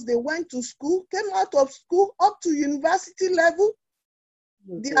young ones, they went to school, came out of school up to university level.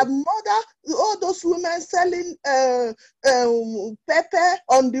 Their mother, all those women selling pepper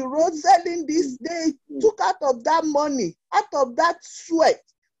on the road, selling this, they took out of that money, out of that sweat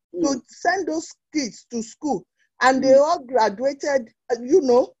to send those kids to school. And they all graduated, at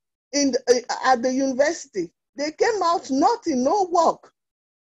the university. They came out nothing, no work.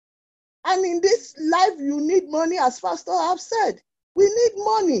 And in this life, you need money, as Pastor have said. We need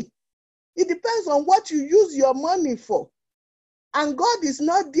money. It depends on what you use your money for. And God is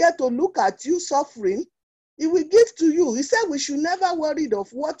not there to look at you suffering. He will give to you. He said we should never worry of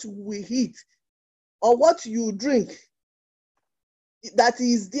what we eat or what you drink. That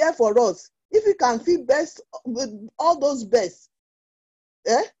He is there for us. If He can feed best with all those best,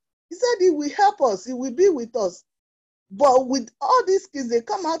 He said He will help us. He will be with us. But with all these kids, they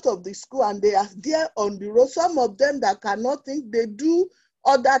come out of the school and they are there on the road. Some of them that cannot think, they do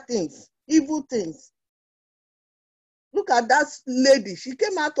other things, evil things. Look at that lady. She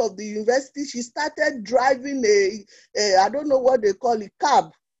came out of the university. She started driving I don't know what they call it,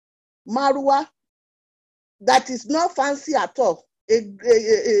 cab, Marwa, that is not fancy at all.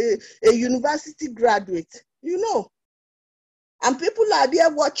 A university graduate, you know. And people are there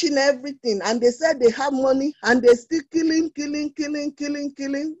watching everything, and they said they have money, and they still killing.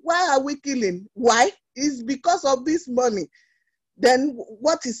 Why are we killing? Why? It's because of this money. Then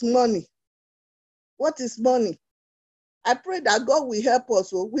what is money? What is money? I pray that God will help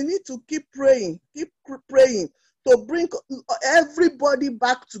us. So we need to keep praying to bring everybody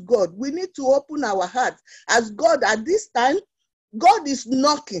back to God. We need to open our hearts. As God, at this time, God is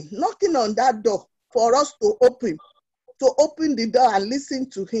knocking on that door for us to open the door and listen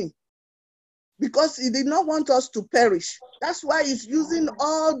to him. Because he did not want us to perish. That's why he's using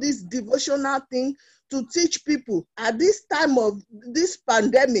all this devotional thing to teach people. At this time of this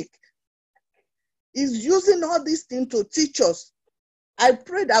pandemic, he's using all these things to teach us. I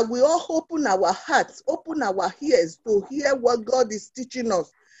pray that we all open our hearts, open our ears to hear what God is teaching us.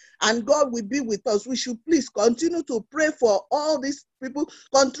 And God will be with us. We should please continue to pray for all these people,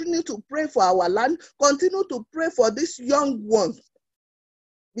 continue to pray for our land, continue to pray for these young ones.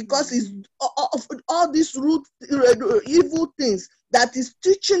 Because it's all these evil things that is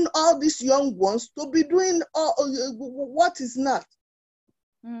teaching all these young ones to be doing what is not.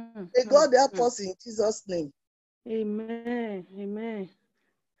 May God help us in Jesus' name. Amen. Amen.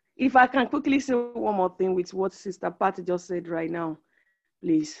 If I can quickly say one more thing with what Sister Patty just said right now,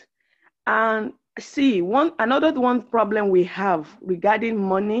 please. And see, another problem we have regarding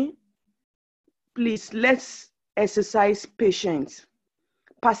money, please, let's exercise patience.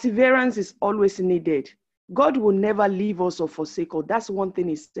 Perseverance is always needed. God will never leave us or forsake us. That's one thing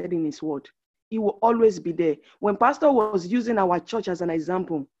he said in his word. He will always be there. When Pastor was using our church as an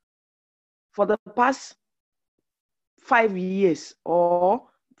example, for the past 5 years or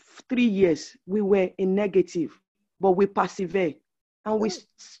 3 years, we were in negative, but we persevere and we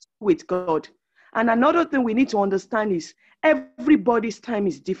with God. And another thing we need to understand is everybody's time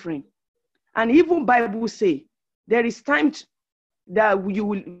is different. And even Bible say there is time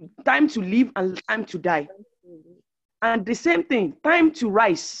time to live and time to die. And the same thing, time to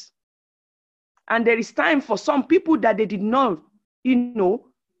rise. And there is time for some people that they did not,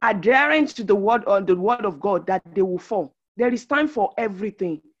 adhering to the word of God, that they will fall. There is time for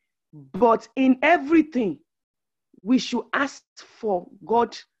everything. But in everything, we should ask for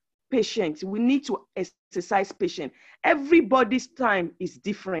God patience. We need to exercise patience. Everybody's time is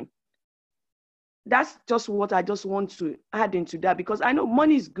different. That's just what I just want to add into that, because I know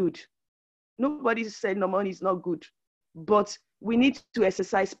money is good. Nobody said no, money is not good. But we need to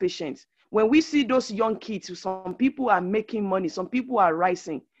exercise patience. When we see those young kids, some people are making money, some people are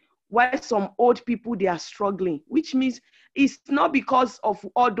rising, while some old people, they are struggling, which means it's not because of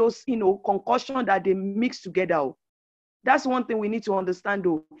all those, concussion that they mix together. That's one thing we need to understand,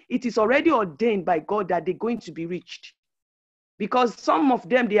 though. It is already ordained by God that they're going to be reached. Because some of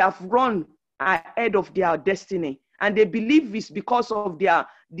them, they have run ahead of their destiny. And they believe it's because of their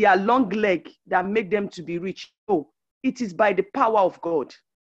long leg that make them to be rich. No, it is by the power of God.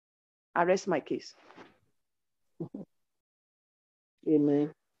 I rest my case.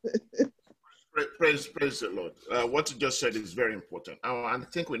 Amen. Praise the Lord. What you just said is very important. I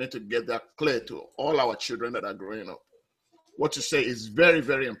think we need to get that clear to all our children that are growing up. What you say is very,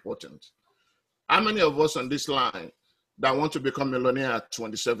 very important. How many of us on this line that want to become millionaire at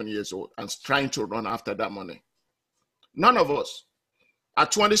 27 years old and trying to run after that money? None of us.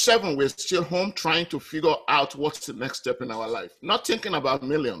 At 27, we're still home trying to figure out what's the next step in our life, not thinking about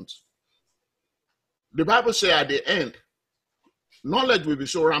millions. The Bible says at the end, knowledge will be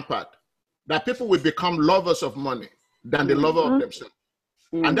so rampant that people will become lovers of money than the lover of themselves.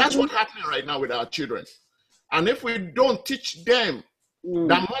 And that's what's happening right now with our children. And if we don't teach them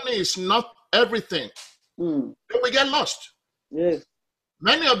that money is not everything, then we get lost. Yes.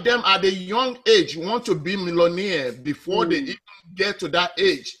 Many of them at a young age want to be millionaire before they even get to that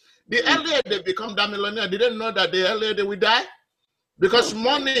age. The earlier they become that millionaire, they didn't know that the earlier they will die. Because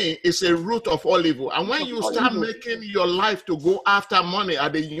money is a root of all evil. And when you start making your life to go after money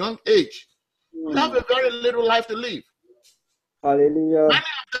at a young age, you have a very little life to live. Hallelujah. Many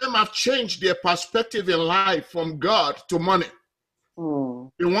of them have changed their perspective in life from God to money.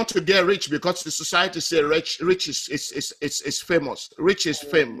 They want to get rich because the society says rich is famous. Rich is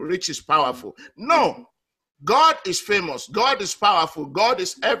fame. Rich is powerful. No. God is famous. God is powerful. God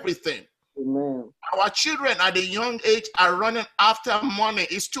is everything. Amen. Our children at a young age are running after money.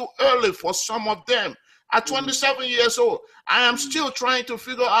 It's too early for some of them. At 27 years old, I am still trying to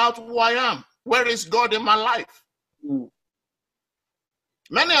figure out who I am. Where is God in my life?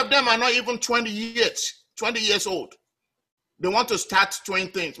 Many of them are not even 20 years old. They want to start doing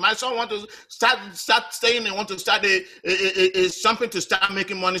things. My son wants to start staying and want to start something to start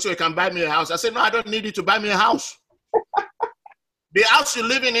making money so he can buy me a house. I said, no, I don't need you to buy me a house. The house you're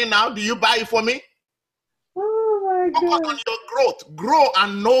living in now, do you buy it for me? Oh my Focus God. on your growth. Grow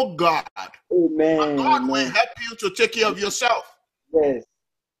and know God. Amen. And God will Amen. help you to take care of yourself. Yes.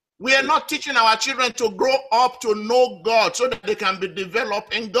 We are not teaching our children to grow up to know God so that they can be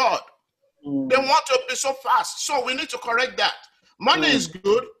developed in God. They want to be so fast. So we need to correct that. Money is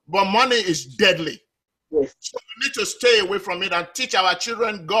good, but money is deadly. Yes. So we need to stay away from it and teach our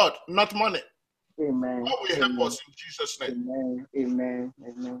children God, not money. Amen. God will help us in Jesus' name. Amen. Amen.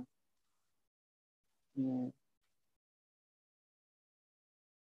 Amen. Amen.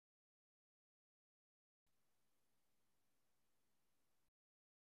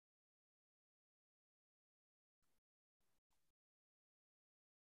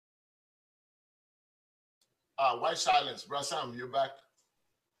 Why silence? Brother Sam, you back?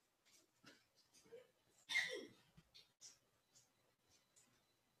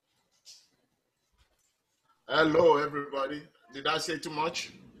 Hello, everybody. Did I say too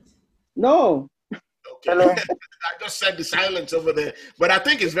much? No. Okay. Hello. I just said the silence over there. But I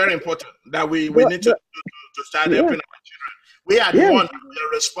think it's very important that we need to start helping our children. We are the ones that we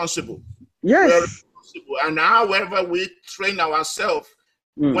are responsible. Yes. We are responsible. And however we train ourselves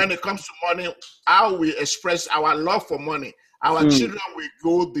when it comes to money, how we express our love for money, our children will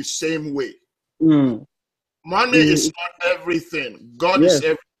go the same way. Money is not everything. God is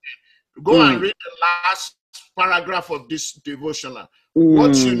everything. Go and read the last paragraph of this devotional.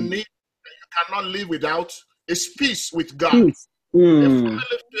 What you need, you cannot live without, is peace with God. A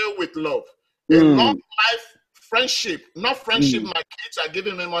family filled with love. A long life friendship. Not friendship, my kids are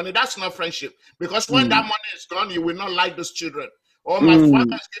giving me money. That's not friendship. Because when that money is gone, you will not like those children. Or my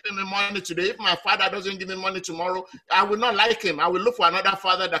father is giving me money today. If my father doesn't give me money tomorrow, I will not like him. I will look for another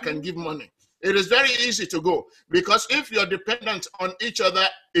father that can give money. It is very easy to go. Because if your dependence on each other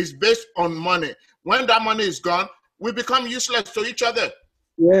is based on money, when that money is gone, we become useless to each other.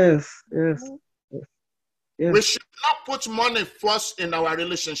 Yes, yes. Yes. We should not put money first in our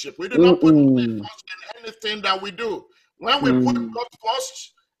relationship. We do not put money first in anything that we do. When we put God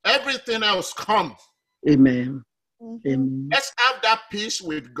first, everything else comes. Amen. Amen. Let's have that peace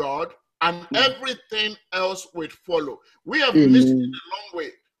with God, and everything else will follow. We have missed it a long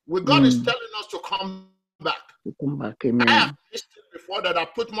way. God is telling us to come back. Come back. Amen. I have missed it before that I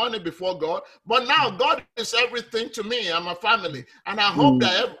put money before God, but now God is everything to me and my family. And I hope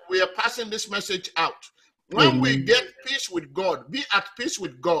that we are passing this message out. When we get peace with God, be at peace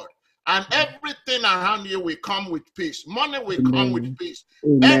with God, and everything around you will come with peace. Money will come with peace.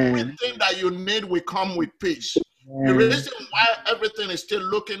 Everything that you need will come with peace. The reason why everything is still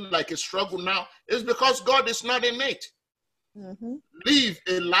looking like a struggle now is because God is not in it. Live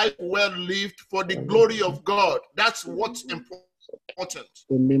a life well lived for the glory of God. That's what's important.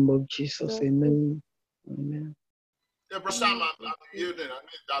 In the name of Jesus, amen. Amen. Yeah, Brother Sam, I'm yielding. I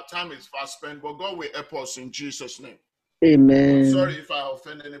mean, that time is fast spent, but God will help us in Jesus' name. Amen. I'm sorry if I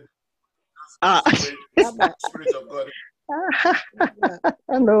offend anybody. Spirit of God.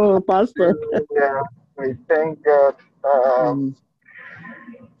 Hello, Pastor. Yeah, we thank God.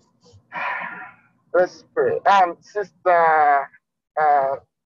 Let's pray. Sister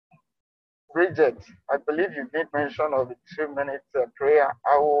Bridget, I believe you did mention of the 2-minute prayer.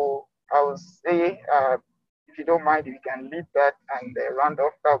 I will say, if you don't mind, if you can lead that and round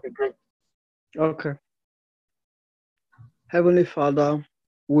off, that would be great. Okay. Heavenly Father,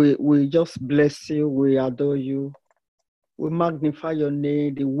 we just bless you. We adore you. We magnify your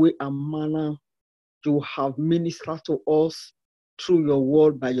name, the way and manner you have ministered to us through your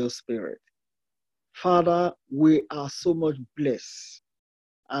word by your Spirit. Father, we are so much blessed,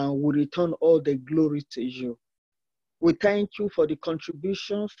 and we return all the glory to you. We thank you for the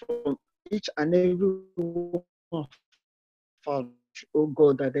contribution from each and every one of us, oh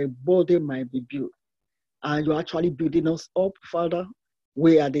God, that the body might be built. And you're actually building us up, Father.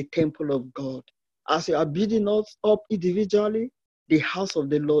 We are the temple of God. As you are building us up individually, the house of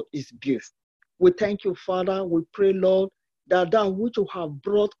the Lord is built. We thank you, Father. We pray, Lord, that which you have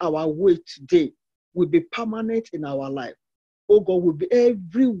brought our way today will be permanent in our life. Oh God, will be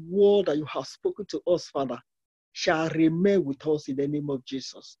every word that you have spoken to us, Father, shall remain with us in the name of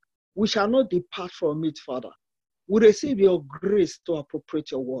Jesus. We shall not depart from it, Father. We receive your grace to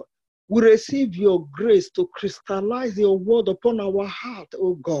appropriate your word. We receive your grace to crystallize your word upon our heart,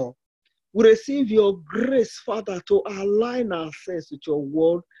 oh God. We receive your grace, Father, to align ourselves with your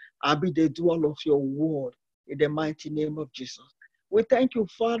word and be the doer of your word. in the mighty name of Jesus. We thank you,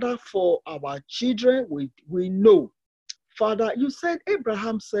 Father, for our children. We know, Father, you said,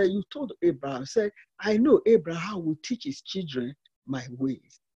 you told Abraham, said, I know Abraham will teach his children my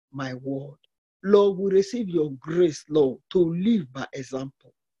ways, my word. Lord, we receive your grace, Lord, to live by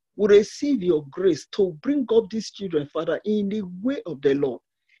example. We receive your grace to bring up these children, Father, in the way of the Lord.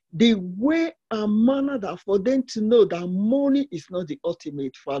 The way and manner that for them to know that money is not the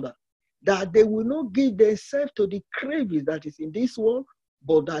ultimate, Father. That they will not give themselves to the cravings that is in this world,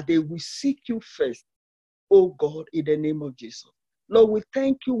 but that they will seek you first, oh God, in the name of Jesus. Lord, we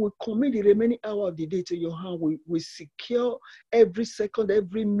thank you. We commit the remaining hour of the day to your hand. We secure every second,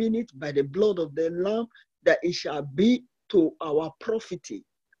 every minute by the blood of the Lamb, that it shall be to our profiting,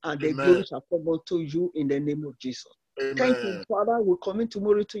 and the glory shall come unto you in the name of Jesus. Amen. Thank you, Father. We commit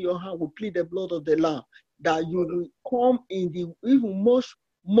tomorrow to your hand. We plead the blood of the Lamb, that you will come in the even much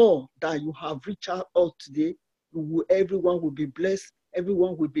more that you have reached out today. Everyone will be blessed.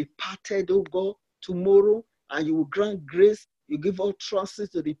 Everyone will be parted, oh God, tomorrow, and you will grant grace. You give all trust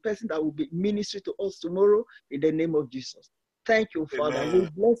to the person that will be ministering to us tomorrow in the name of Jesus. Thank you, Father. Amen. We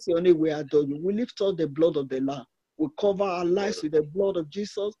bless your name. We adore you. We lift up the blood of the Lamb. We cover our lives with the blood of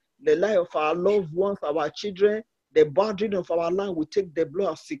Jesus, the life of our loved ones, our children, the boundary of our land. We take the blood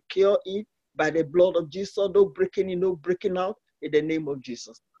and secure it by the blood of Jesus. No breaking in, no breaking out, in the name of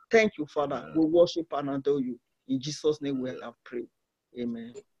Jesus. Thank you, Father. Amen. We worship and adore you. In Jesus' name we have prayed.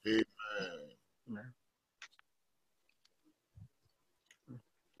 Amen. Amen. Amen.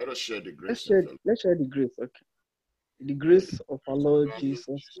 Let us share the grace. Let's share the grace, okay? The grace of our Lord Jesus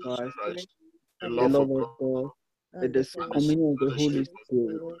Christ, the the love love of of God, God, and the communion of the Holy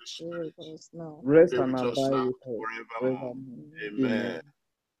Spirit rest and abide with us forevermore. Amen.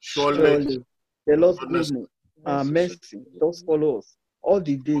 Surely, the Lord's goodness goodness and mercy does follow us all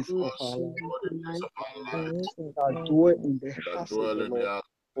the days of our life, that dwell in the house of the Lord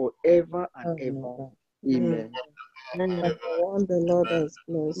forever and ever. Amen. And the one the Lord has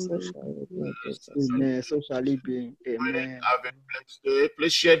blessed, so shall it be. Amen. So shall it be. Amen. Have a blessed day.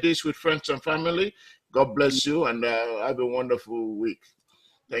 Please share this with friends and family. God bless you, and have a wonderful week.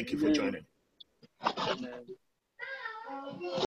 Thank you for joining. Amen.